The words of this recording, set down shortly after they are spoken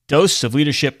Dose of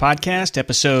Leadership Podcast,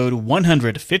 episode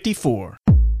 154.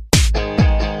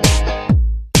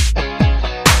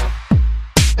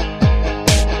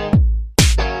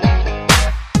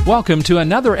 Welcome to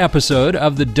another episode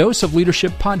of the Dose of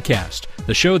Leadership Podcast,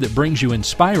 the show that brings you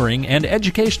inspiring and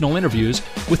educational interviews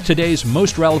with today's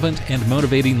most relevant and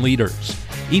motivating leaders.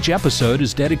 Each episode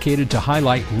is dedicated to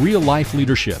highlight real-life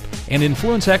leadership and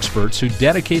influence experts who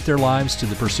dedicate their lives to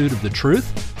the pursuit of the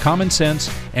truth, common sense,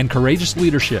 and courageous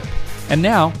leadership. And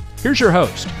now, here's your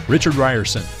host, Richard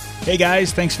Ryerson. Hey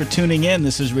guys, thanks for tuning in.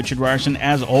 This is Richard Ryerson.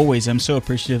 As always, I'm so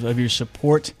appreciative of your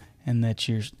support and that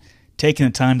you're taking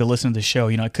the time to listen to the show.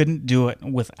 You know, I couldn't do it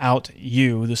without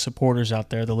you, the supporters out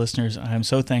there, the listeners. I'm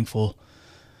so thankful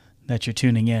that you're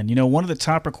tuning in. You know, one of the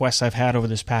top requests I've had over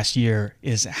this past year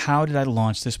is, how did I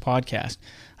launch this podcast?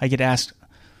 I get asked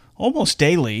almost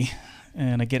daily,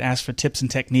 and I get asked for tips and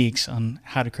techniques on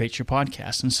how to create your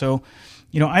podcast. And so,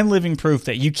 you know, I'm living proof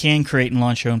that you can create and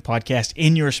launch your own podcast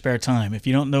in your spare time. If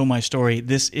you don't know my story,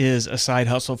 this is a side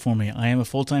hustle for me. I am a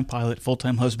full-time pilot,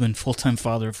 full-time husband, full-time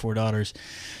father of 4 daughters.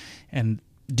 And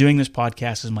doing this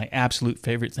podcast is my absolute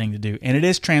favorite thing to do. And it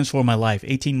has transformed my life.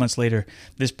 18 months later,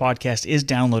 this podcast is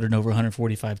downloaded in over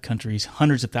 145 countries,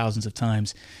 hundreds of thousands of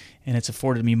times. And it's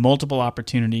afforded me multiple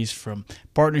opportunities, from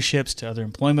partnerships to other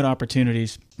employment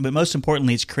opportunities. But most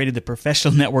importantly, it's created the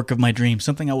professional network of my dreams,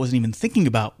 something I wasn't even thinking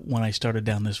about when I started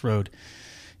down this road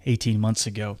 18 months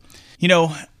ago. You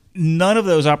know, none of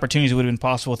those opportunities would have been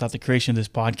possible without the creation of this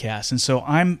podcast. And so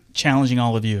I'm challenging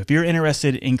all of you. If you're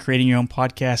interested in creating your own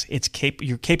podcast,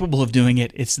 you're capable of doing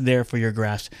it. It's there for your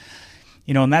grasp.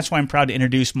 You know, and that's why I'm proud to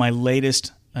introduce my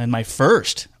latest and my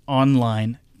first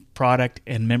online product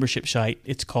and membership site.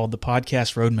 It's called the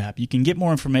Podcast Roadmap. You can get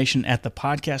more information at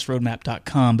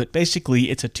thepodcastroadmap.com, but basically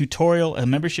it's a tutorial, a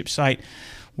membership site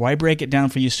where I break it down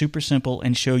for you super simple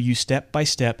and show you step by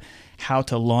step how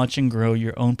to launch and grow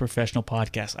your own professional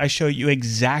podcast. I show you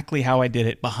exactly how I did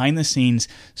it, behind the scenes,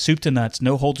 soup to nuts,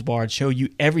 no holds barred, show you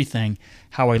everything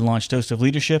how I launched Dose of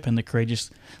Leadership and the Courageous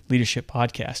Leadership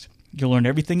Podcast. You'll learn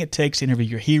everything it takes to interview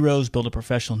your heroes, build a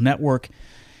professional network,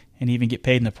 and even get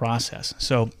paid in the process.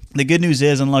 So the good news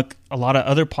is, unlike a lot of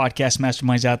other podcast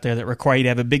masterminds out there that require you to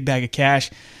have a big bag of cash,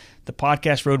 the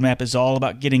Podcast Roadmap is all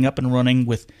about getting up and running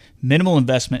with minimal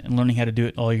investment and learning how to do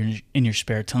it all in your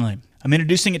spare time. I'm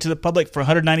introducing it to the public for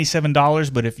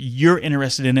 $197, but if you're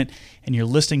interested in it and you're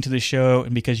listening to the show,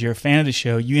 and because you're a fan of the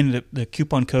show, you enter the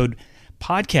coupon code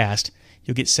PODCAST,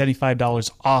 you'll get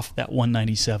 $75 off that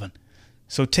 $197.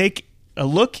 So take a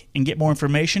look and get more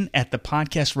information at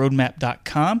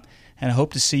thepodcastroadmap.com, and I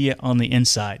hope to see you on the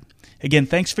inside. Again,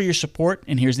 thanks for your support,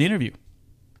 and here's the interview.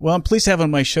 Well, I'm pleased to have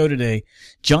on my show today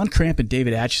John Cramp and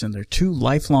David Atchison. They're two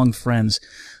lifelong friends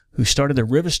who started the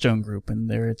Riverstone Group,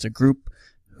 and it's a group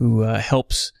who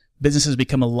helps businesses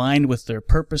become aligned with their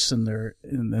purpose and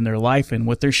their life, and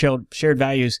with their shared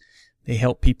values. They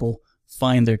help people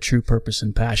find their true purpose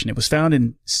and passion. It was founded in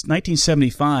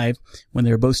 1975 when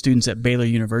they were both students at Baylor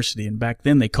University, and back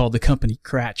then they called the company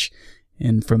Cratch.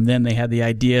 And from then they had the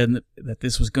idea that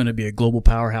this was going to be a global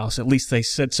powerhouse. At least they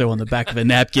said so on the back of a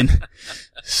napkin.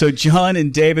 So John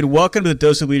and David, welcome to the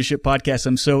Dose of Leadership Podcast.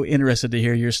 I'm so interested to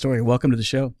hear your story. Welcome to the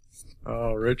show.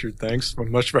 Oh, Richard, thanks so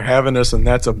much for having us. And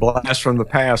that's a blast from the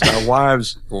past. Our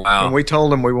wives, wow. When we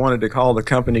told them we wanted to call the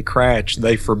company Cratch,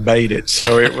 they forbade it.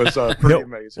 So it was pretty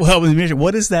amazing. Well,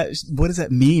 what does that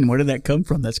mean? Where did that come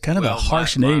from? That's kind of a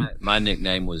harsh name. My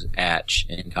nickname was Atch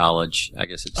in college. I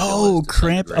guess it's still Oh,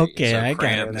 Cramp. Okay, I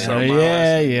got it now. So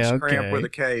Yeah, okay. Cramp with a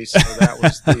K, so that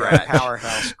was the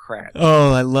powerhouse Cratch.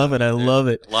 Oh, I love it. I love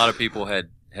it. A lot of people had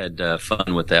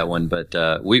fun with that one, but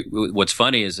what's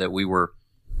funny is that we were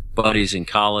buddies in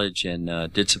college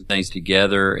and did some things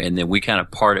together, and then we kind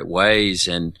of parted ways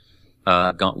and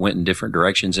went in different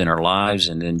directions in our lives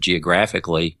and then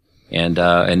geographically, and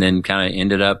then kind of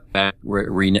ended up back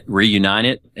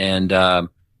reunited, and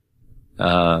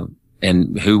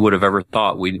who would have ever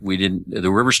thought we didn't. The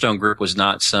Riverstone Group was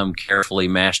not some carefully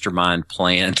mastermind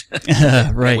plan right.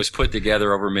 that was put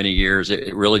together over many years.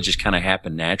 It really just kind of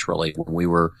happened naturally when we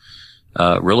were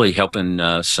really helping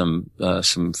some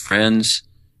friends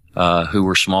who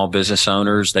were small business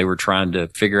owners. They were trying to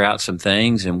figure out some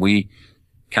things, and we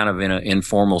kind of in an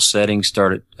informal setting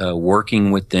started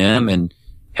working with them and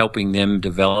helping them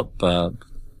develop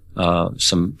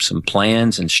some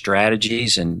plans and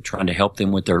strategies, and trying to help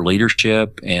them with their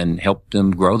leadership and help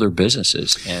them grow their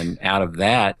businesses. And out of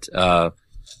that,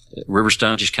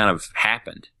 Riverstone just kind of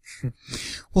happened.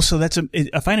 Well, so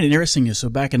I find it interesting. So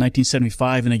back in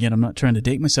 1975, and again, I'm not trying to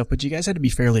date myself, but you guys had to be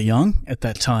fairly young at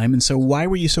that time. And so why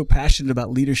were you so passionate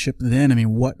about leadership then? I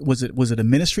mean, what was it? Was it a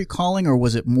ministry calling, or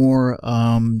was it more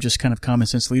just kind of common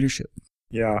sense leadership?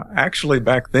 Yeah, actually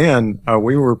back then,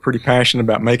 we were pretty passionate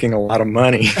about making a lot of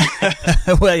money.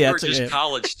 Well, yeah. We were just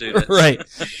college students. Right.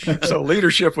 So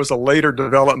leadership was a later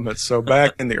development. So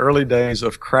back in the early days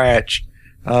of Cratch,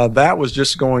 that was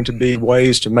just going to be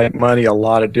ways to make money a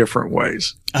lot of different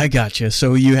ways. I gotcha.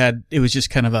 So it was just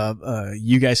kind of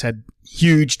you guys had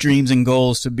huge dreams and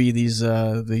goals to be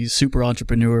these super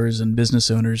entrepreneurs and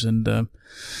business owners. And,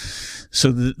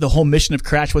 so the whole mission of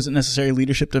Cratch wasn't necessarily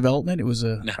leadership development. It was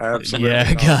Absolutely.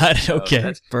 Yeah, got it.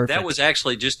 Okay. Perfect. That was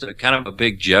actually just a kind of a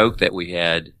big joke that we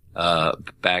had,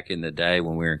 back in the day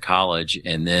when we were in college.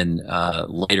 And then,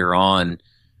 later on,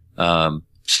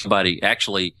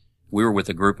 we were with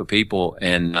a group of people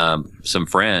and, some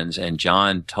friends, and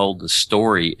John told the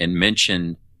story and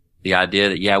mentioned the idea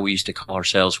that, we used to call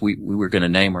ourselves, we were going to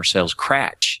name ourselves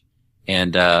Cratch.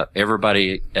 And,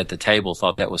 everybody at the table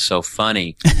thought that was so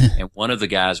funny. And one of the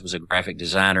guys was a graphic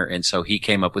designer. And so he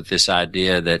came up with this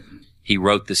idea that he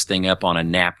wrote this thing up on a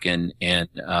napkin and,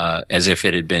 as if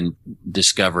it had been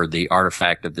discovered, the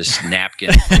artifact of this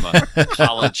napkin from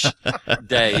college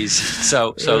days.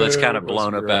 So that's kind of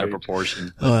blown up out of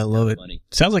proportion. Oh, I love it. Funny.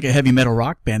 Sounds like a heavy metal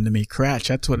rock band to me, Cratch.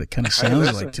 That's what it kind of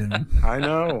sounds like to me. I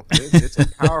know. It's a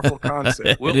powerful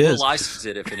concept. We'll license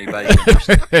it if anybody's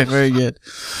interested. Very good.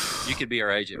 You could be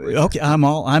our agent. Okay.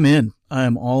 I'm in. I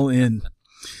am all in.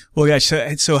 Well, guys,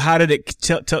 so how did it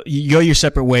you go your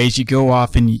separate ways, you go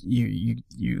off and you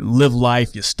live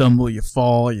life, you stumble, you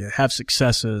fall, you have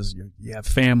successes, you have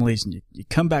families, and you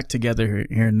come back together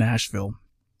here in Nashville.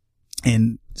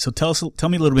 And so tell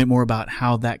me a little bit more about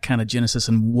how that kind of genesis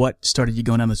and what started you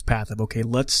going down this path of, okay,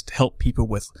 let's help people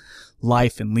with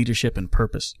life and leadership and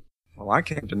purpose. Well, I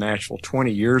came to Nashville 20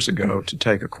 years ago to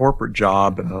take a corporate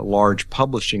job at a large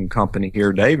publishing company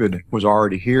here. David was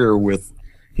already here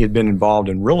he had been involved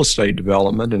in real estate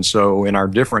development. And so in our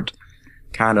different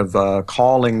kind of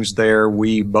callings there,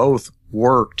 we both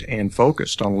worked and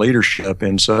focused on leadership.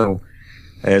 And so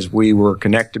as we were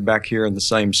connected back here in the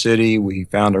same city, we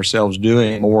found ourselves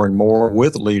doing more and more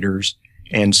with leaders.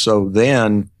 And so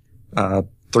then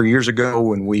 3 years ago,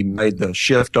 when we made the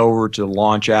shift over to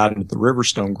launch out into the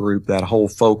Riverstone Group, that whole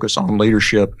focus on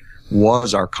leadership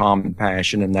was our common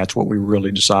passion, and that's what we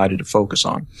really decided to focus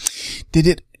on. Did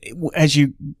it, as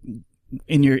you,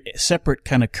 in your separate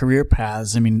kind of career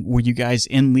paths, I mean, were you guys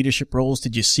in leadership roles?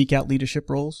 Did you seek out leadership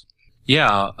roles?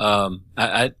 Yeah.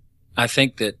 I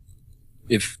think that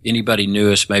if anybody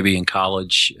knew us maybe in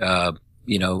college, I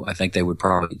think they would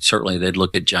certainly they'd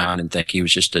look at John and think he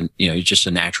was just he's just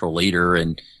a natural leader,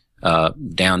 and,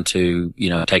 down to,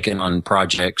 taking on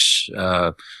projects,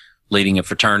 leading a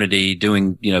fraternity,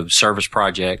 doing, service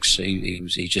projects.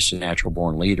 He's just a natural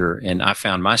born leader. And I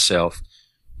found myself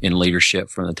in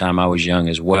leadership from the time I was young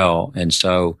as well. And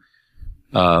so,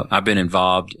 I've been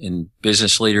involved in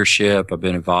business leadership. I've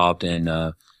been involved in,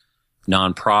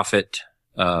 nonprofit,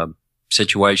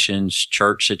 situations,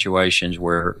 church situations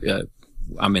where,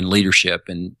 I'm in leadership.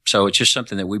 And so it's just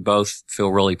something that we both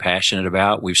feel really passionate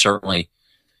about. We've certainly,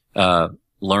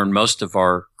 learned most of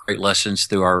our great lessons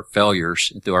through our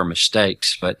failures, through our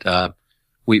mistakes, but,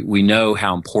 we know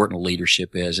how important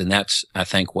leadership is. And that's, I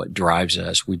think, what drives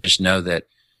us. We just know that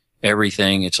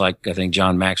everything, it's like, I think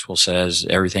John Maxwell says,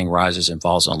 everything rises and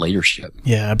falls on leadership.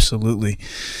 Yeah, absolutely.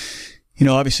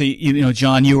 Obviously,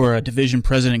 John, you were a division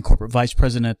president and corporate vice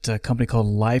president at a company called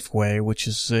Lifeway, which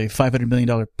is a $500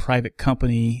 million private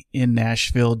company in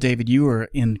Nashville. David, you were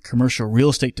in commercial real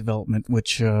estate development,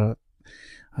 which,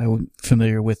 I'm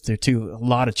familiar with there too. A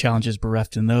lot of challenges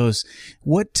bereft in those.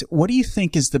 What do you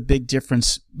think is the big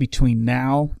difference between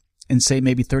now and say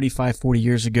maybe 35, 40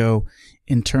 years ago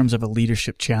in terms of a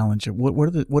leadership challenge?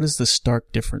 What is the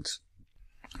stark difference?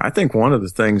 I think one of the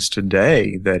things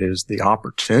today that is the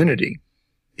opportunity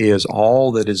is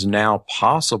all that is now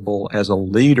possible as a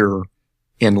leader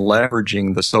in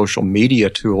leveraging the social media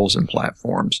tools and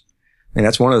platforms. And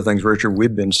that's one of the things, Richard,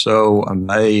 we've been so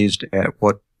amazed at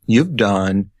what you've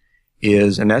done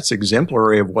and that's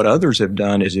exemplary of what others have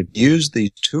done, is have used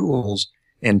these tools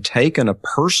and taken a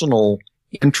personal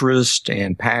interest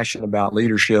and passion about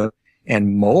leadership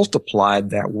and multiplied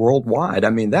that worldwide. I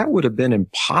mean, that would have been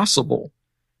impossible,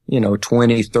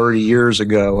 20, 30 years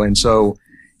ago. And so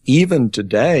even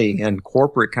today in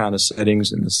corporate kind of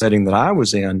settings, in the setting that I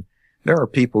was in, there are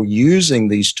people using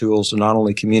these tools to not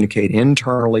only communicate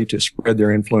internally to spread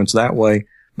their influence that way,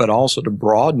 but also to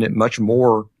broaden it much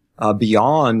more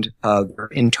beyond their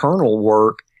internal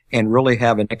work and really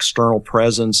have an external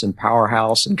presence and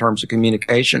powerhouse in terms of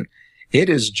communication. It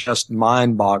is just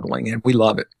mind-boggling, and we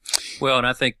love it. Well, and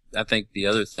I think the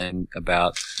other thing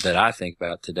that I think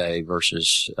about today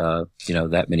versus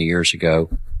that many years ago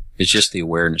is just the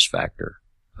awareness factor.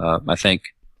 I think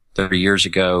 30 years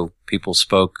ago, people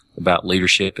spoke about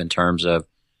leadership in terms of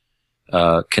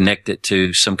connected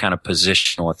to some kind of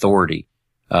positional authority.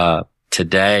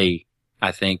 Today,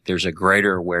 I think there's a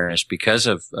greater awareness because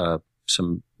of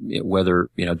some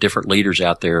different leaders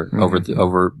out there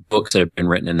over books that have been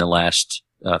written in the last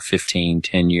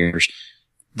 10 years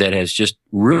that has just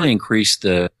really increased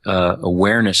the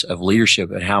awareness of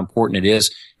leadership and how important it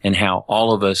is and how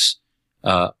all of us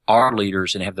are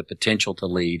leaders and have the potential to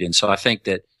lead. And so I think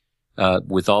that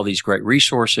with all these great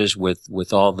resources,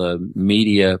 with all the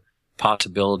media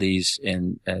possibilities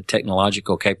and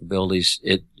technological capabilities,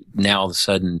 it now all of a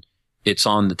sudden it's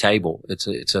on the table.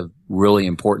 It's a really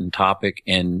important topic,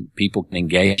 and people can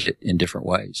engage it in different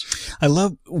ways. I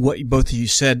love what both of you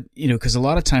said, because a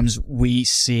lot of times we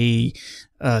see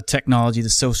technology, the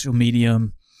social media.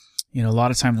 A lot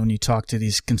of times when you talk to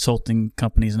these consulting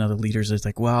companies and other leaders, it's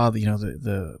like, well,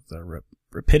 the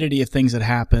rapidity of things that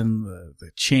happen,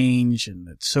 the change, and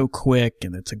it's so quick,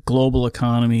 and it's a global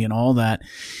economy and all that.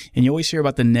 And you always hear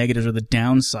about the negatives or the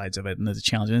downsides of it and the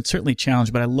challenge. And it's certainly a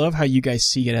challenge, but I love how you guys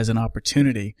see it as an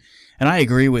opportunity. And I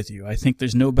agree with you. I think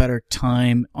there's no better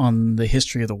time on the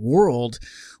history of the world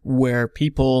where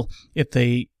people, if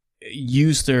they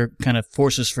use their kind of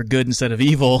forces for good instead of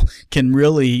evil, can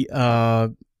really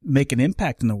make an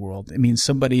impact in the world. I mean,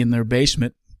 somebody in their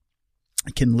basement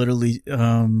can literally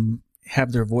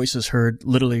have their voices heard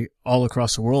literally all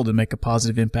across the world and make a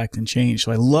positive impact and change.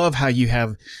 So I love how you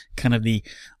have kind of the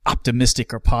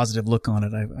optimistic or positive look on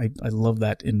it. I love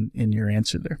that in your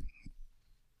answer there.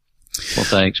 Well,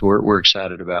 thanks. We're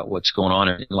excited about what's going on.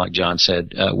 And like John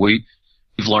said, we've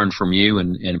learned from you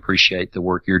and appreciate the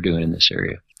work you're doing in this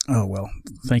area. Oh, well,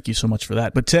 thank you so much for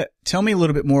that. But tell me a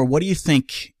little bit more. What do you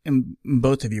think, and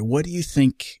both of you, what do you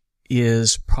think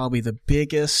is probably the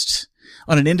biggest,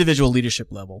 on an individual leadership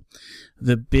level,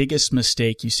 the biggest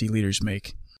mistake you see leaders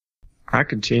make? I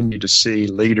continue to see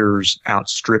leaders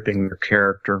outstripping their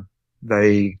character.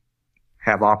 They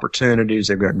have opportunities.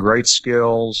 They've got great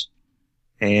skills.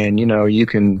 And, you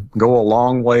can go a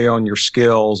long way on your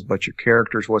skills, but your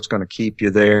character is what's going to keep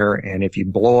you there. And if you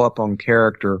blow up on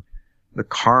character, the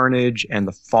carnage and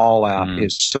the fallout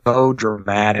is so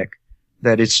dramatic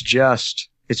that it's just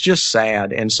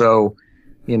sad. And so,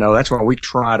 that's why we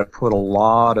try to put a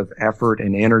lot of effort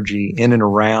and energy in and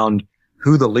around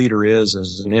who the leader is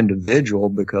as an individual,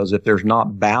 because if there's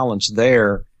not balance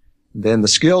there, then the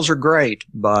skills are great,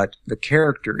 but the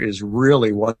character is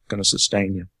really what's going to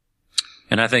sustain you.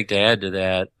 And I think to add to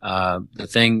that, the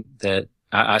thing that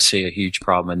I see a huge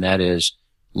problem, and that is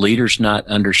leaders not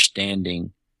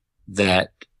understanding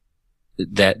that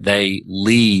they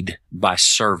lead by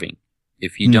serving.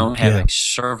 If you don't have a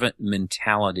servant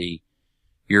mentality,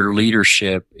 your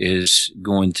leadership is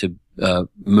going to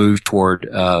move toward,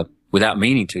 without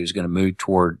meaning to, is going to move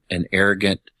toward an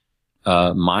arrogant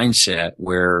mindset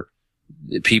where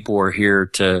people are here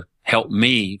to help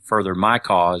me further my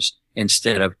cause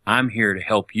instead of I'm here to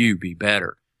help you be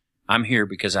better. I'm here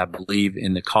because I believe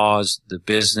in the cause, the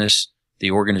business,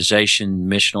 the organization,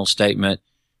 missional statement,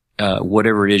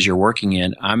 whatever it is you're working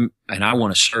in. I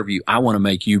want to serve you. I want to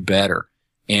make you better.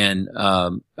 And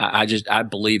I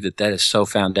believe that is so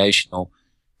foundational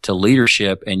to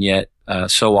leadership. And yet,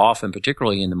 so often,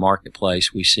 particularly in the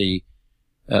marketplace, we see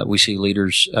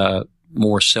leaders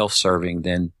more self-serving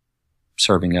than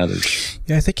serving others.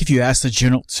 Yeah, I think if you ask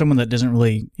someone that doesn't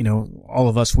really, all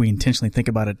of us, we intentionally think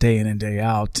about it day in and day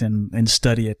out and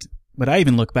study it. But I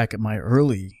even look back at my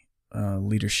early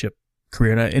leadership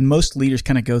career, and most leaders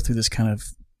kind of go through this kind of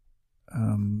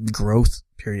growth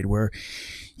period where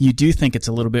you do think it's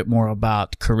a little bit more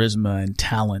about charisma and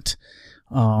talent.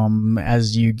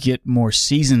 As you get more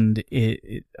seasoned,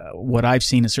 what I've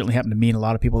seen, it certainly happened to me and a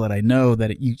lot of people that I know,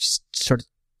 that you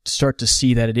start to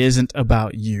see that it isn't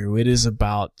about you. It is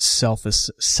about selfless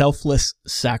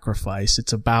sacrifice.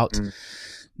 It's about,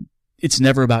 it's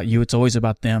never about you. It's always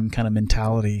about them kind of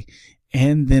mentality.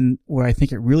 And then where I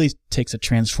think it really takes a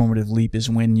transformative leap is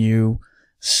when you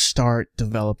start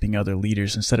developing other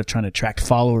leaders. Instead of trying to attract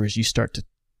followers, you start to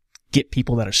get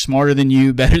people that are smarter than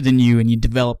you, better than you, and you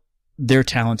develop their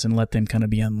talents and let them kind of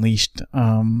be unleashed.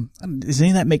 Does any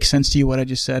of that make sense to you, what I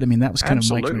just said? I mean, that was kind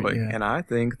Absolutely. of my... And I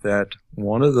think that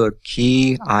one of the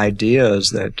key ideas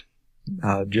that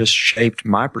just shaped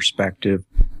my perspective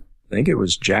think it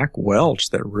was Jack Welch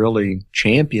that really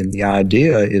championed the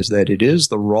idea, is that it is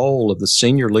the role of the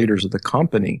senior leaders of the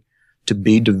company to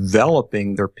be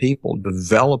developing their people,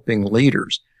 developing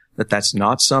leaders, that's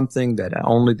not something that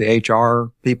only the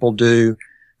HR people do,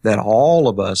 that all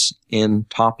of us in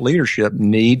top leadership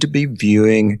need to be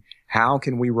viewing how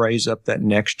can we raise up that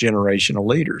next generation of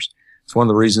leaders. It's one of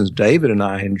the reasons David and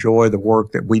I enjoy the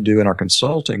work that we do in our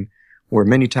consulting, where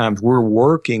many times we're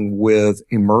working with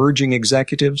emerging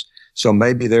executives. So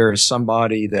maybe there is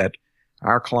somebody that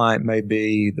our client may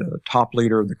be the top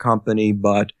leader of the company,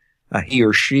 but he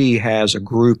or she has a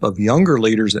group of younger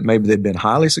leaders that maybe they've been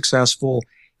highly successful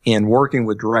in working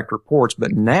with direct reports,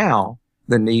 but now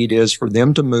the need is for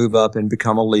them to move up and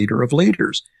become a leader of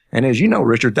leaders. And as you know,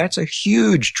 Richard, that's a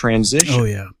huge transition. Oh,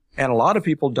 yeah. And a lot of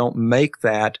people don't make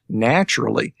that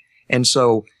naturally. And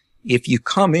so if you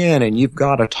come in and you've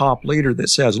got a top leader that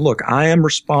says, look, I am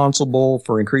responsible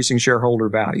for increasing shareholder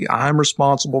value. I'm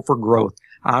responsible for growth.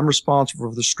 I'm responsible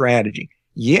for the strategy.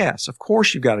 Yes, of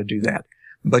course you've got to do that.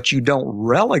 But you don't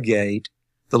relegate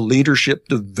the leadership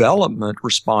development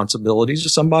responsibilities to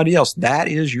somebody else. That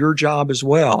is your job as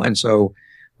well. And so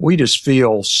we just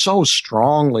feel so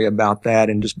strongly about that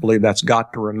and just believe that's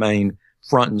got to remain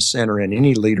front and center in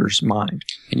any leader's mind.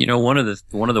 And one of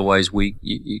the ways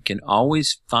you can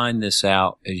always find this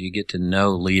out as you get to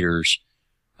know leaders.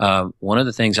 One of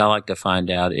the things I like to find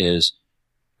out is,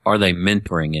 are they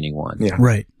mentoring anyone? Yeah.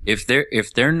 Right. If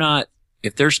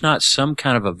there's not some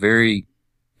kind of a very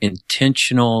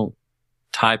intentional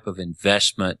type of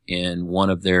investment in one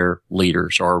of their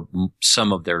leaders or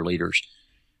some of their leaders,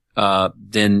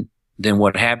 then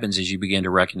what happens is you begin to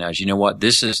recognize, you know what,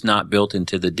 this is not built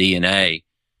into the DNA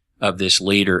of this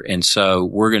leader. And so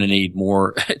we're going to need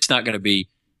more. It's not going to be,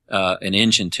 an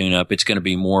engine tune up. It's going to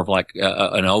be more of like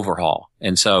an overhaul.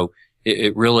 And so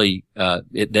it really,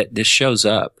 this shows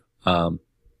up, and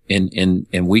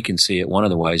we can see it. One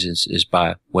of the ways is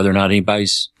by whether or not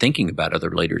anybody's thinking about other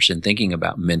leaders and thinking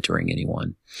about mentoring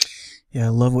anyone. Yeah, I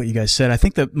love what you guys said. I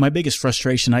think that my biggest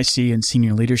frustration I see in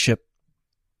senior leadership,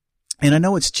 and I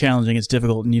know it's challenging, it's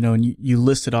difficult, and you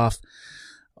listed off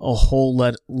a whole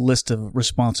list of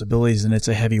responsibilities, and it's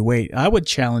a heavy weight. I would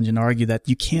challenge and argue that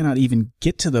you cannot even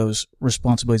get to those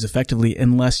responsibilities effectively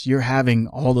unless you're having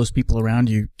all those people around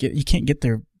you. You can't get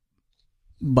there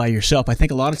by yourself. I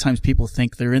think a lot of times people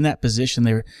think they're in that position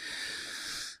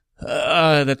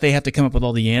that they have to come up with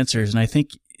all the answers. And I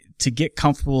think to get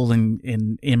comfortable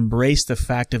and embrace the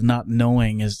fact of not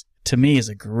knowing to me is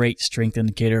a great strength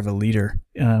indicator of a leader.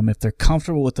 If they're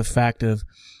comfortable with the fact of,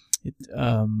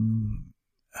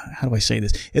 how do I say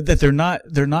this? That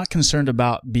they're not concerned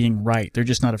about being right. They're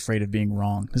just not afraid of being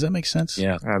wrong. Does that make sense?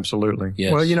 Yeah, absolutely.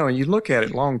 Yes. Well, you look at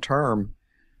it long term,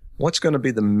 what's going to be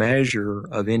the measure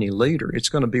of any leader? It's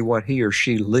going to be what he or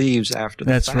she leaves after the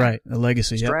fact. That's right. A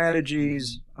legacy.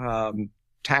 Strategies,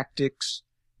 tactics,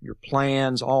 your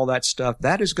plans, all that stuff,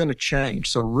 that is going to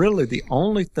change. So really the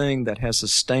only thing that has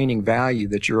sustaining value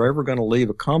that you're ever going to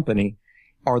leave a company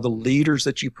are the leaders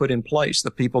that you put in place, the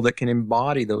people that can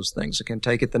embody those things, that can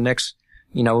take it the next,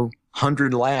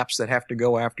 100 laps that have to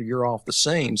go after you're off the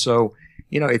scene. So,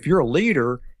 if you're a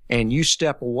leader and you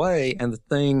step away and the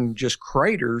thing just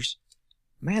craters,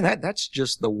 man, that's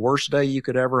just the worst day you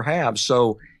could ever have.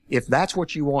 So if that's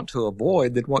what you want to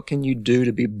avoid, then what can you do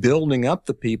to be building up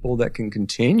the people that can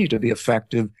continue to be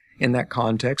effective in that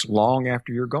context long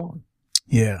after you're gone?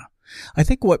 Yeah. I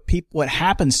think what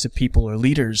happens to people or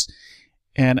leaders,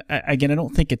 and again, I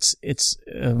don't think it's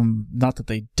not that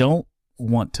they don't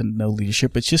want to know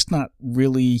leadership. It's just not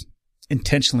really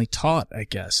intentionally taught, I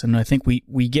guess. And I think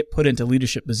we get put into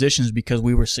leadership positions because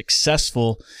we were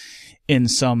successful in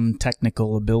some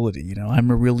technical ability.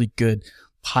 I'm a really good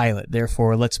pilot,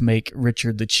 therefore let's make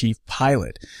Richard the chief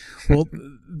pilot. Well,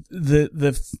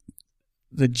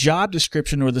 the job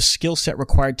description or the skill set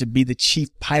required to be the chief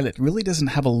pilot really doesn't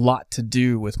have a lot to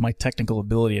do with my technical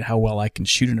ability and how well I can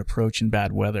shoot an approach in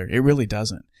bad weather. It really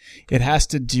doesn't. It has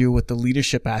to do with the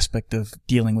leadership aspect of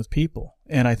dealing with people.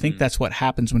 And I think that's what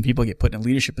happens when people get put in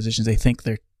leadership positions. They think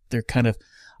they're kind of,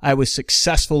 I was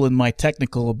successful in my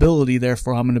technical ability,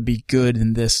 therefore I'm going to be good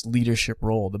in this leadership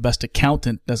role. The best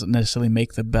accountant doesn't necessarily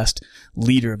make the best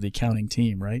leader of the accounting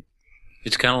team, right?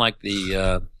 It's kind of like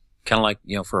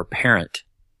for a parent,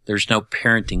 there's no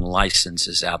parenting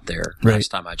licenses out there. Right. Last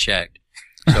time I checked.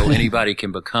 So anybody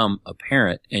can become a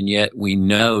parent, and yet we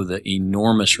know the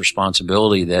enormous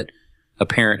responsibility that a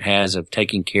parent has of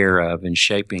taking care of and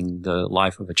shaping the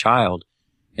life of a child.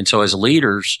 And so as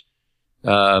leaders,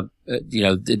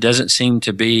 it doesn't seem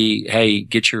to be, hey,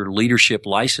 get your leadership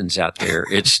license out there.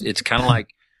 It's kind of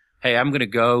like hey, I'm going to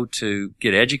go to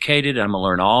get educated. I'm going to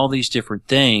learn all these different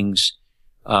things.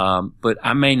 But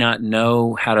I may not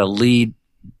know how to lead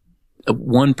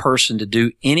one person to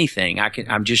do anything. I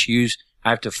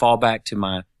have to fall back to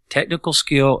my technical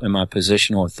skill and my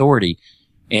positional authority.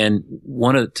 And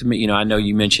I know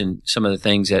you mentioned some of the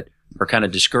things that are kind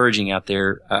of discouraging out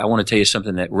there. I want to tell you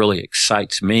something that really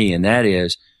excites me, and that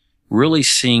is really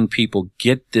seeing people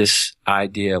get this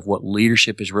idea of what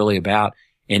leadership is really about,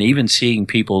 and even seeing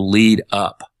people lead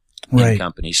up in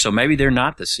companies. So maybe they're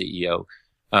not the CEO.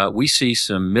 We see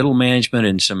some middle management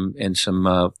and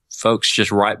some folks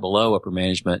just right below upper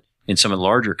management in some of the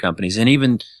larger companies, and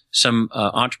even some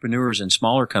entrepreneurs in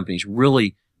smaller companies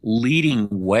really leading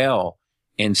well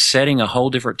and setting a whole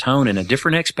different tone and a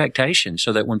different expectation,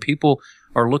 so that when people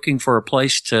are looking for a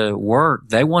place to work,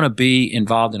 they want to be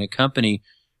involved in a company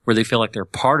where they feel like they're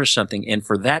part of something. And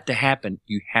for that to happen,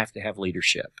 you have to have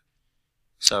leadership.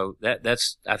 So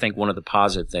that's, I think, one of the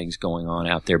positive things going on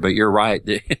out there. But you're right.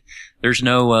 There's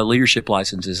no leadership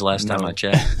licenses last time I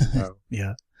checked. No.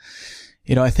 Yeah.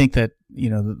 I think that,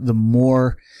 the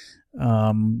more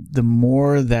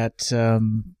that,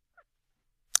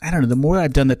 I don't know, the more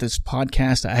I've done this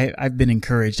podcast, I've been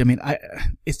encouraged. I mean,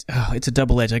 it's a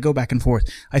double edge. I go back and forth.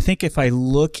 I think if I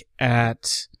look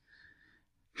at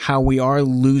how we are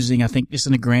losing, I think just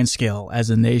in a grand scale, as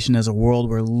a nation, as a world,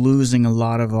 we're losing a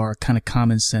lot of our kind of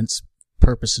common sense,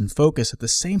 purpose, and focus. At the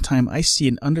same time, I see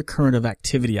an undercurrent of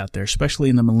activity out there, especially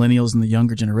in the millennials and the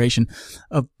younger generation,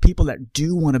 of people that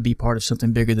do want to be part of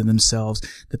something bigger than themselves,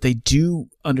 that they do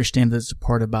understand that it's a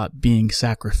part about being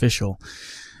sacrificial.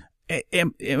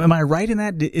 Am I right in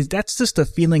that? That's just a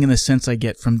feeling and the sense I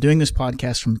get from doing this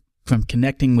podcast, from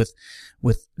connecting with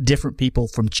different people,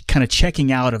 from kind of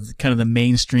checking out of kind of the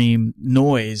mainstream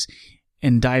noise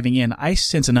and diving in. I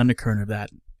sense an undercurrent of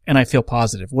that, and I feel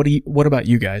positive. What about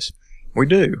you guys? We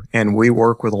do. And we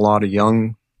work with a lot of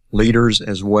young leaders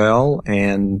as well.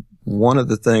 And one of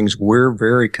the things we're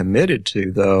very committed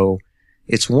to, though,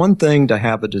 it's one thing to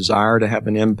have a desire to have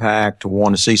an impact, to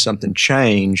want to see something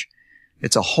change.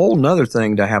 It's a whole nother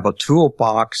thing to have a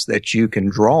toolbox that you can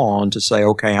draw on to say,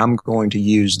 okay, I'm going to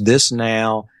use this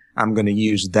now. I'm going to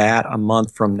use that a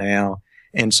month from now.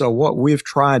 And so what we've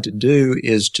tried to do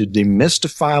is to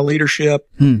demystify leadership.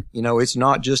 It's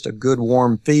not just a good,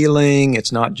 warm feeling.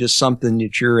 It's not just something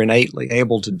that you're innately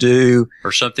able to do.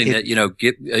 Or something that,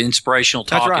 get inspirational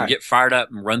talk and get fired up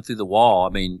and run through the wall. I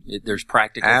mean, there's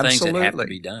practical things that have to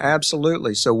be done.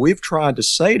 Absolutely. So we've tried to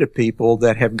say to people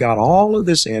that have got all of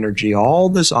this energy, all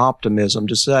this optimism,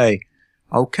 to say,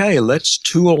 okay, let's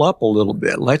tool up a little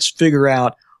bit. Let's figure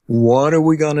out, what are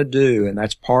we going to do? And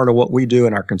that's part of what we do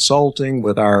in our consulting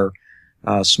with our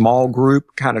small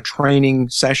group kind of training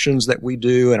sessions that we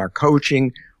do and our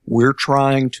coaching. We're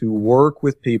trying to work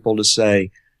with people to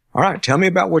say, all right, tell me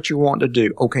about what you want to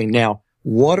do. Okay, now,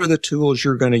 what are the tools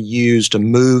you're going to use to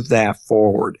move that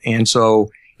forward? And so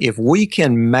if we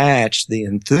can match the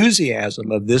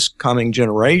enthusiasm of this coming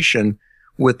generation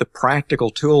with the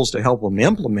practical tools to help them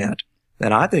implement,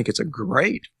 then I think it's a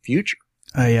great future.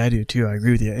 Yeah, I do too. I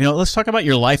agree with you. Let's talk about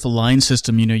your Life Aligned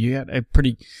system. You got a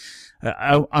pretty,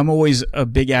 I'm always a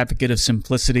big advocate of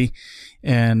simplicity,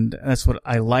 and that's what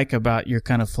I like about your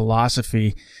kind of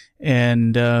philosophy.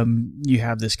 And, you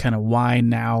have this kind of why,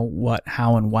 now, what,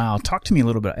 how, and wow. Talk to me a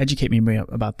little bit. Educate me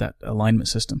about that alignment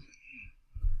system.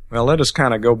 Well, let us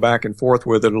kind of go back and forth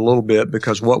with it a little bit,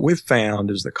 because what we've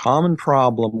found is the common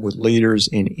problem with leaders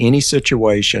in any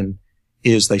situation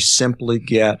is they simply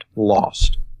get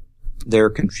lost.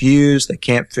 They're confused. They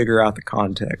can't figure out the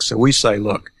context. So we say,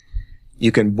 look,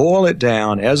 you can boil it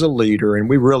down as a leader, and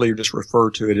we really just refer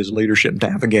to it as leadership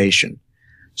navigation.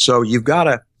 So you've got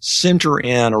to center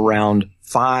in around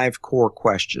 5 core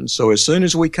questions. So as soon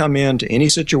as we come into any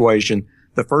situation,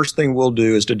 the first thing we'll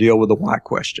do is to deal with the why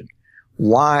question.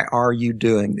 Why are you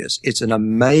doing this? It's an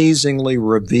amazingly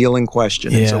revealing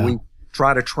question. Yeah. And so we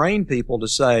try to train people to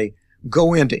say,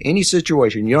 go into any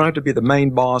situation. You don't have to be the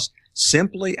main boss.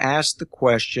 Simply ask the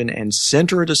question and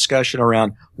center a discussion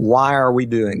around why are we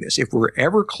doing this? If we're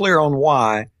ever clear on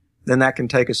why, then that can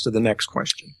take us to the next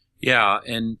question. Yeah,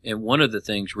 and one of the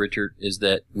things, Richard, is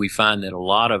that we find that a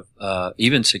lot of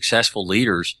even successful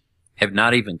leaders have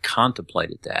not even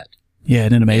contemplated that. Yeah,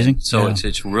 isn't it amazing? And so yeah.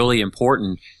 it's really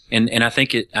important, and I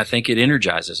think it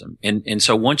energizes them. And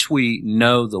so once we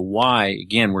know the why,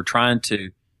 again, we're trying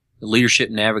to leadership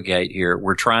navigate here.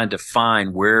 We're trying to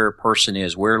find where a person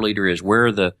is, where a leader is, where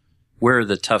are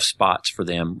the tough spots for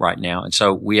them right now. And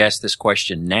so we ask this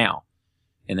question now.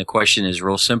 And the question is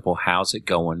real simple. How's it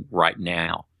going right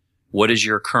now? What is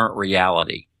your current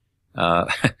reality?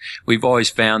 we've always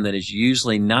found that it's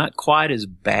usually not quite as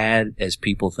bad as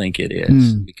people think it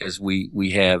is, because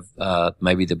we have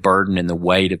maybe the burden and the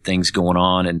weight of things going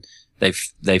on, and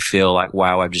they feel like,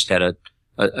 wow, I've just had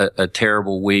a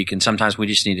terrible week, and sometimes we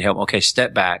just need to help. Okay,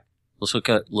 step back. Let's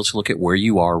look at where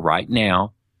you are right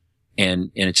now,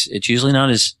 and it's usually not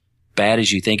as bad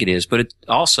as you think it is, but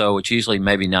it's usually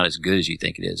maybe not as good as you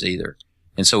think it is either.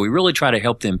 And so we really try to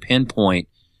help them pinpoint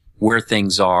where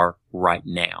things are right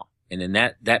now. And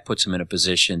then that puts them in a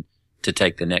position to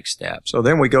take the next step. So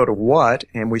then we go to what,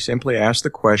 and we simply ask the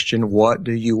question, what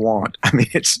do you want? I mean,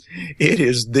 it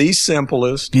is the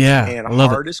simplest and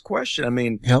hardest question. I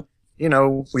mean, you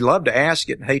know, we love to ask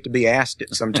it and hate to be asked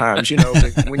it sometimes, you know,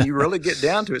 but when you really get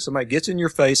down to it, somebody gets in your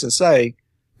face and say,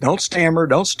 don't stammer,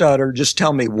 don't stutter, just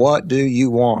tell me, what do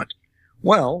you want?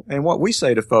 Well, and what we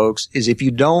say to folks is, if you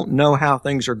don't know how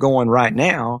things are going right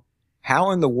now,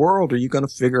 how in the world are you going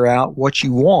to figure out what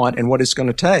you want and what it's going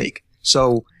to take?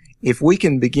 So if we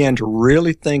can begin to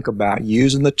really think about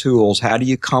using the tools, how do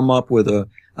you come up with a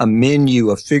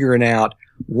menu of figuring out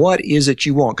what is it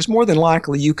you want? Because more than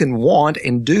likely you can want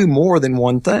and do more than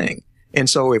one thing. And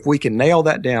so if we can nail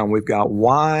that down, we've got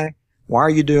why are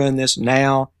you doing this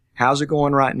now? How's it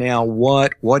going right now?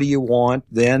 What do you want?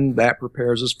 Then that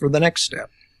prepares us for the next step.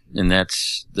 And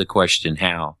that's the question,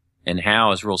 how. And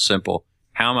how is real simple.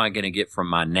 How am I going to get from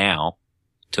my now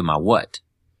to my what?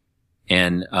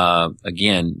 And,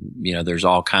 again, you know, there's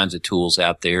all kinds of tools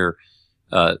out there,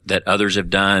 that others have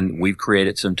done. We've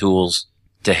created some tools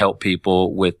to help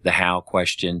people with the how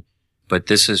question. But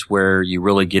this is where you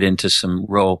really get into some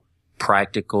real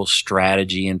practical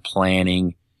strategy and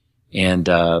planning. And,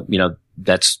 you know,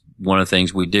 that's one of the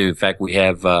things we do. In fact, we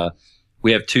have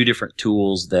two different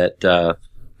tools that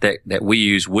we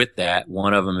use with that.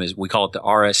 One of them is, we call it the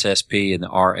RSSP and the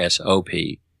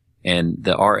RSOP. And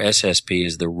the RSSP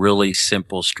is the really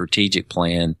simple strategic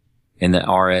plan, and the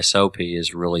RSOP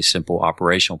is really simple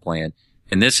operational plan.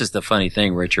 And this is the funny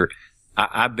thing, Richard.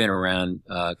 I've been around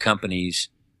companies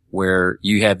where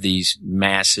you have these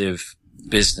massive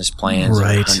business plans that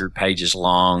are 100 pages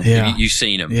long. Yeah. You've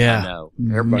seen them. Yeah. I know.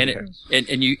 Everybody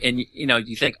And you know,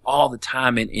 you think all the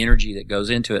time and energy that goes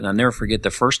into it. And I'll never forget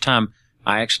the first time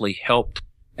I actually helped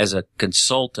as a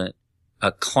consultant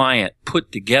a client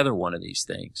put together one of these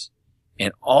things,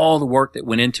 and all the work that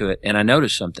went into it. And I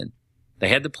noticed something. They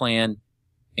had the plan,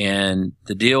 and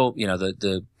the deal, you know,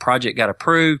 the project got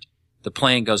approved. The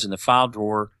plan goes in the file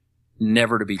drawer,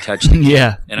 never to be touched again.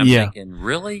 Yeah. And I'm thinking,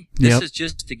 really? This is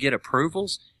just to get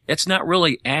approvals? It's not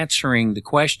really answering the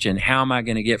question, how am I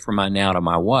going to get from my now to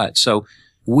my what? So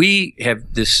we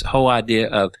have this whole idea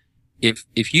of,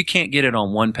 if you can't get it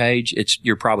on one page,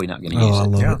 you're probably not going to use it. I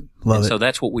love it. Love it. So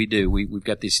that's what we do. We've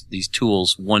got these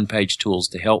tools, one-page tools,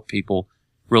 to help people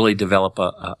really develop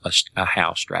a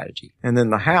how strategy. And then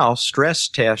the how stress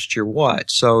tests your what.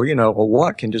 So, you know, a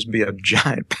what can just be a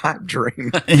giant pipe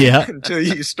dream until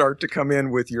you start to come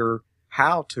in with your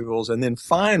how tools. And then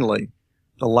finally,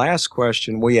 the last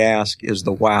question we ask is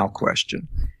the wow question.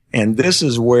 And this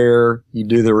is where you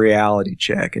do the reality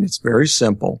check. And it's very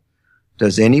simple.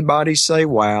 Does anybody say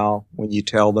wow when you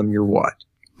tell them your what?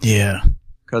 Yeah.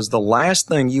 Because the last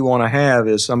thing you want to have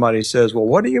is somebody says, well,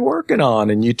 what are you working on?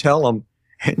 And you tell them,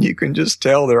 and you can just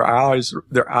tell their eyes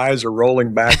are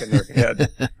rolling back in their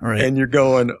head. Right. And you're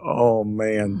going, oh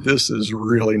man, this is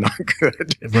really not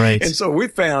good. Right. And so we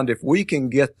found if we can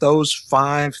get those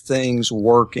 5 things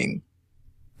working,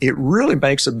 it really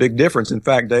makes a big difference. In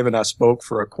fact, Dave and I spoke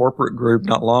for a corporate group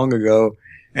not long ago,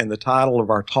 and the title of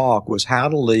our talk was How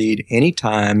to Lead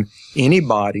Anytime,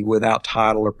 Anybody Without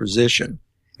Title or Position.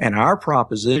 And our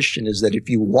proposition is that if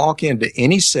you walk into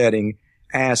any setting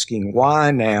asking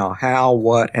why now, how,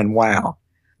 what, and wow,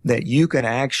 that you can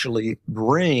actually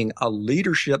bring a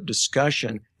leadership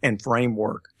discussion and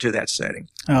framework to that setting.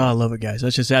 Oh, I love it, guys.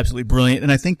 That's just absolutely brilliant.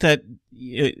 And I think that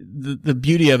the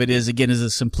beauty of it is the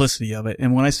simplicity of it.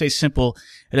 And when I say simple,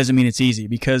 it doesn't mean it's easy,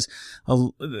 because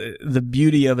the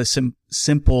beauty of a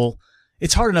simple,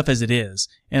 it's hard enough as it is.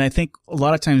 And I think a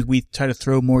lot of times we try to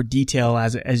throw more detail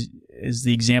as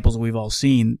the examples we've all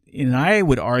seen. And I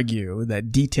would argue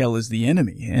that detail is the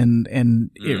enemy, and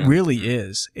it really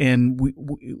is. And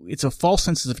it's a false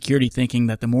sense of security thinking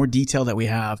that the more detail that we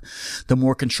have, the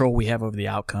more control we have over the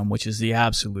outcome, which is the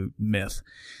absolute myth.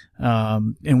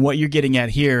 And what you're getting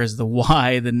at here is the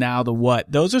why, the now, the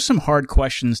what. Those are some hard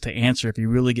questions to answer if you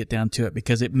really get down to it,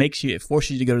 because it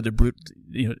forces you to go to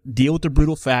deal with the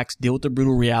brutal facts, deal with the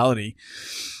brutal reality,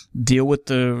 deal with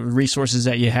the resources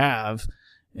that you have.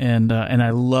 And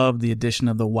I love the addition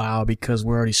of the wow, because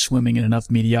we're already swimming in enough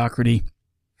mediocrity.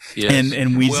 Yes.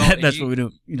 And that's what we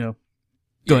do, you know.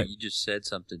 Go ahead. You just said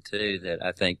something too that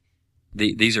I think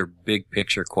these are big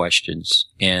picture questions,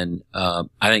 and I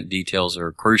think details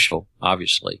are crucial,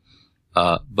 obviously.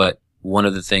 But one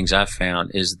of the things I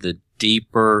found is the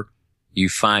deeper you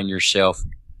find yourself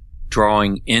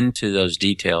drawing into those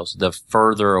details, the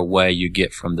further away you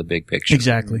get from the big picture.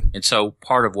 Exactly. And so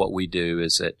part of what we do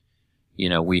is that,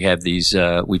 we have these,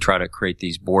 we try to create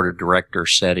these board of director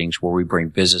settings where we bring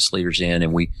business leaders in,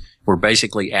 and we're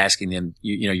basically asking them,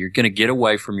 you're going to get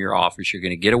away from your office. You're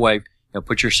going to get away,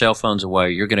 put your cell phones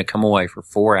away. You're going to come away for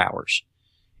 4 hours,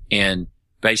 and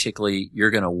basically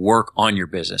you're going to work on your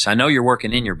business. I know you're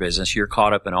working in your business. You're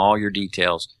caught up in all your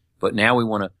details, but now we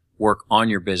want to work on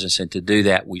your business. And to do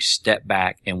that, we step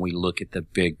back and we look at the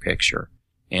big picture.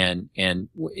 And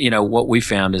what we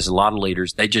found is a lot of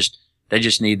leaders, they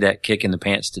just need that kick in the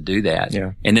pants to do that.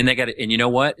 Yeah. And then they got to, and you know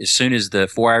what? As soon as the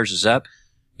 4 hours is up,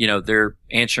 they're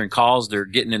answering calls, they're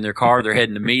getting in their car, they're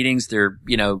heading to meetings, they're,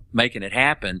 making it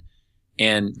happen,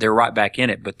 and they're right back in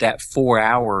it. But that 4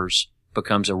 hours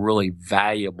becomes a really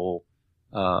valuable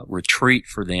retreat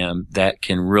for them that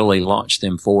can really launch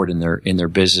them forward in their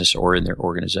business or in their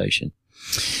organization.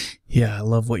 Yeah, I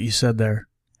love what you said there.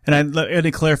 And I want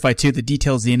to clarify too, the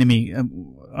details, the enemy,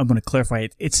 I'm going to clarify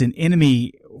it. It's an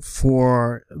enemy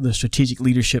for the strategic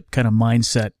leadership kind of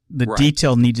mindset. The Right.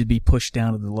 detail needs to be pushed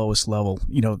down to the lowest level.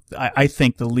 I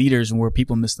think the leaders, and where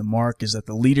people miss the mark, is that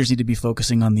the leaders need to be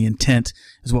focusing on the intent,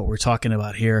 is what we're talking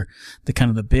about here, the kind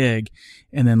of the big,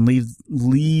 and then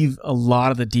leave a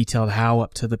lot of the detailed how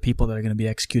up to the people that are going to be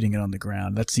executing it on the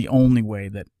ground. That's the only way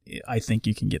that I think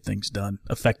you can get things done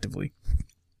effectively.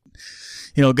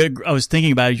 Good. I was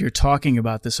thinking about it. You're talking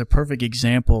about this. A perfect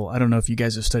example. I don't know if you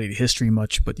guys have studied history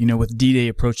much, but with D-Day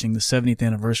approaching, the 70th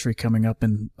anniversary coming up,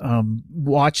 and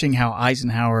watching how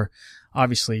Eisenhower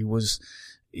obviously was,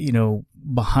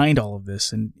 behind all of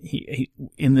this, and he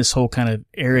in this whole kind of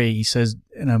area, he says,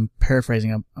 and I'm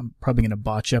paraphrasing. I'm probably going to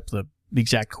botch up the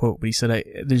exact quote, but he said,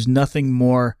 "There's nothing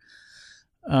more."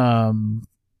 How do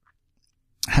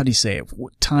you say it?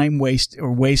 Time waste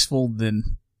or wasteful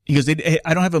than. He goes,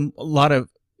 I don't have a lot of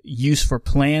use for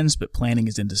plans, but planning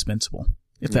is indispensable,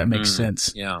 if that makes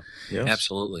sense. Yeah, Yes.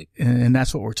 absolutely. And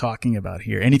that's what we're talking about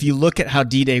here. And if you look at how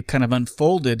D-Day kind of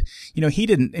unfolded, he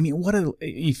didn't,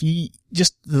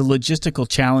 just the logistical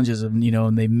challenges of,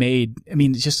 and they made,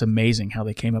 it's just amazing how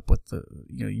they came up with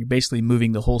you're basically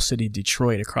moving the whole city of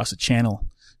Detroit across a channel,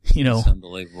 It's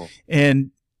unbelievable. And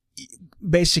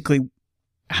basically,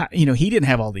 he didn't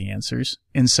have all the answers.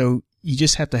 And so, you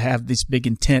just have to have this big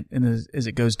intent, and as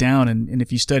it goes down, and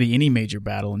if you study any major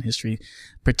battle in history,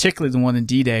 particularly the one in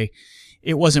D-Day,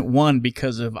 it wasn't won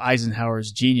because of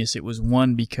Eisenhower's genius. It was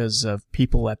won because of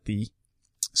people at the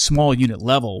small unit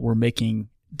level were making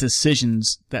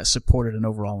decisions that supported an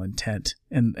overall intent.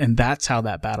 And that's how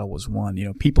that battle was won.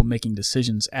 People making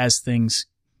decisions as things,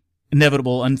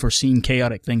 inevitable, unforeseen,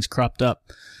 chaotic things cropped up.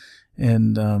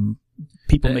 And,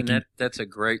 that's a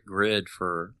great grid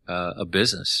for a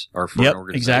business or for an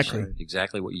organization.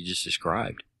 Exactly what you just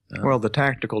described. Well, the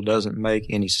tactical doesn't make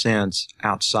any sense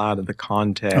outside of the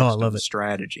context of the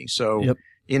strategy. So,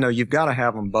 you've got to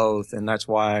have them both, and that's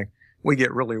why we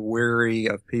get really weary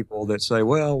of people that say,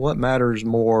 well, what matters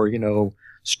more,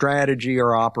 strategy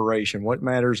or operation? What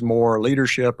matters more,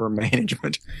 leadership or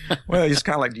management? Well, it's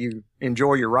kind of like, do you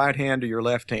enjoy your right hand or your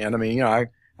left hand?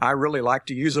 I really like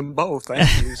to use them both.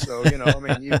 Thank you. So, you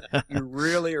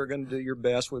really are going to do your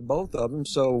best with both of them.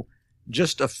 So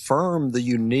just affirm the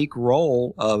unique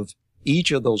role of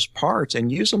each of those parts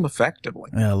and use them effectively.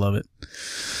 Yeah, I love it.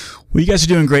 Well, you guys are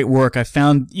doing great work. I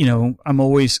found, I'm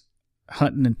always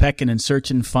hunting and pecking and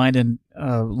searching, finding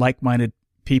like-minded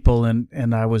people,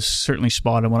 and I was certainly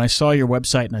spot on. When I saw your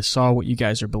website and I saw what you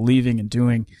guys are believing and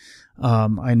doing,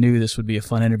 I knew this would be a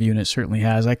fun interview, and it certainly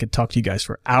has. I could talk to you guys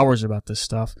for hours about this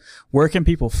stuff. Where can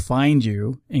people find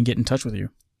you and get in touch with you?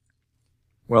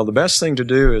 Well, the best thing to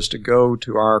do is to go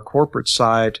to our corporate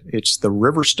site. It's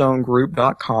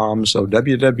theriverstonegroup.com, so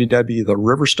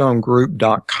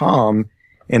www.theriverstonegroup.com.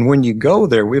 And when you go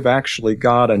there, we've actually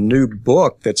got a new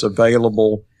book that's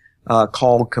available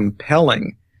called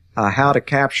Compelling, How to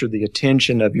Capture the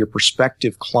Attention of Your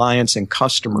Prospective Clients and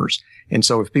Customers. And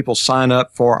so if people sign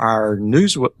up for our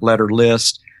newsletter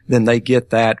list, then they get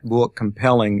that book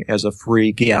Compelling as a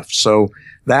free gift. So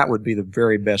that would be the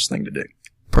very best thing to do.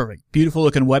 Perfect. Beautiful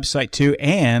looking website too.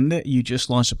 And you just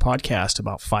launched a podcast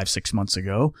about 5-6 months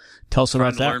ago. Tell us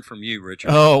about that. Learn from you,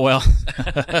 Richard. Oh, well,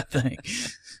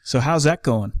 thanks. So how's that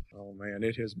going? Oh man,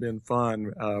 it has been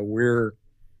fun.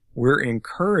 We're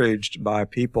encouraged by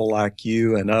people like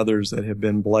you and others that have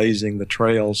been blazing the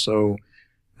trail. So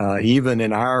even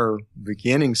in our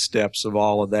beginning steps of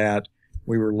all of that,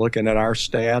 we were looking at our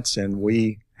stats, and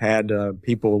we had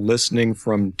people listening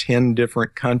from 10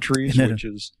 different countries, which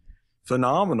is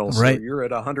phenomenal. Right. So you're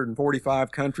at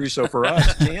 145 countries. So for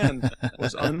us, 10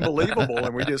 was unbelievable.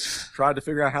 And we just tried to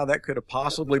figure out how that could have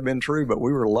possibly been true, but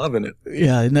we were loving it.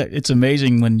 Yeah. It's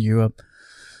amazing when you,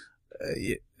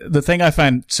 the thing I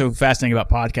find so fascinating about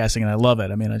podcasting, and I love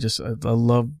it. I mean, I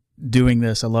love doing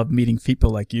this. I love meeting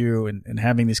people like you and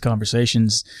having these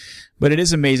conversations, but it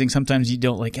is amazing. Sometimes you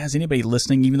don't has anybody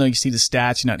listening, even though you see the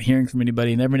stats, you're not hearing from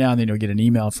anybody. And every now and then you'll get an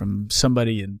email from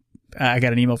somebody, and I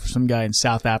got an email from some guy in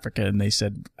South Africa, and they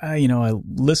said, we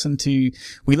listen to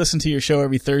your show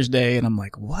every Thursday. And I'm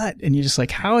like, what? And you're just like,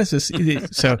 how is this?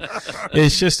 So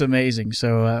it's just amazing.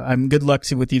 So I'm good luck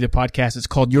with you, the podcast. It's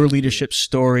called Your Leadership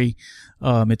Story.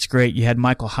 It's great. You had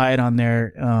Michael Hyatt on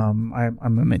there.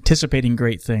 I'm anticipating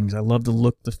great things. I love the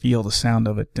look, the feel, the sound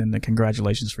of it, and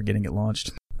congratulations for getting it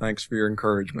launched. Thanks for your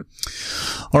encouragement.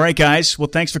 All right, guys. Well,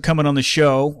 thanks for coming on the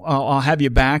show. I'll have you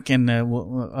back, and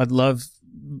I'd love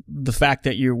the fact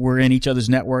that we're in each other's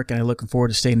network, and I'm looking forward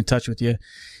to staying in touch with you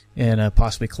and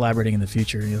possibly collaborating in the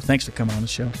future. Thanks for coming on the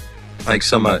show. Thanks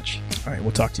so much. All right,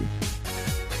 we'll talk to you.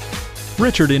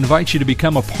 Richard invites you to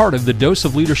become a part of the Dose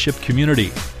of Leadership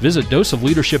community. Visit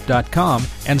doseofleadership.com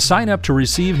and sign up to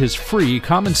receive his free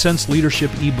Common Sense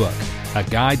Leadership ebook, a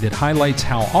guide that highlights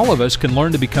how all of us can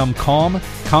learn to become calm,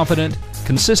 confident,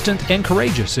 consistent, and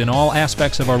courageous in all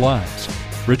aspects of our lives.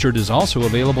 Richard is also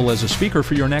available as a speaker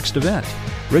for your next event.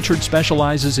 Richard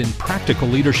specializes in practical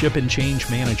leadership and change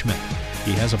management.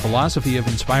 He has a philosophy of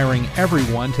inspiring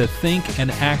everyone to think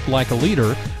and act like a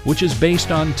leader, which is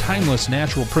based on timeless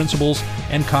natural principles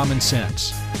and common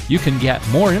sense. You can get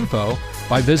more info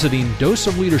by visiting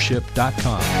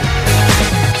doseofleadership.com.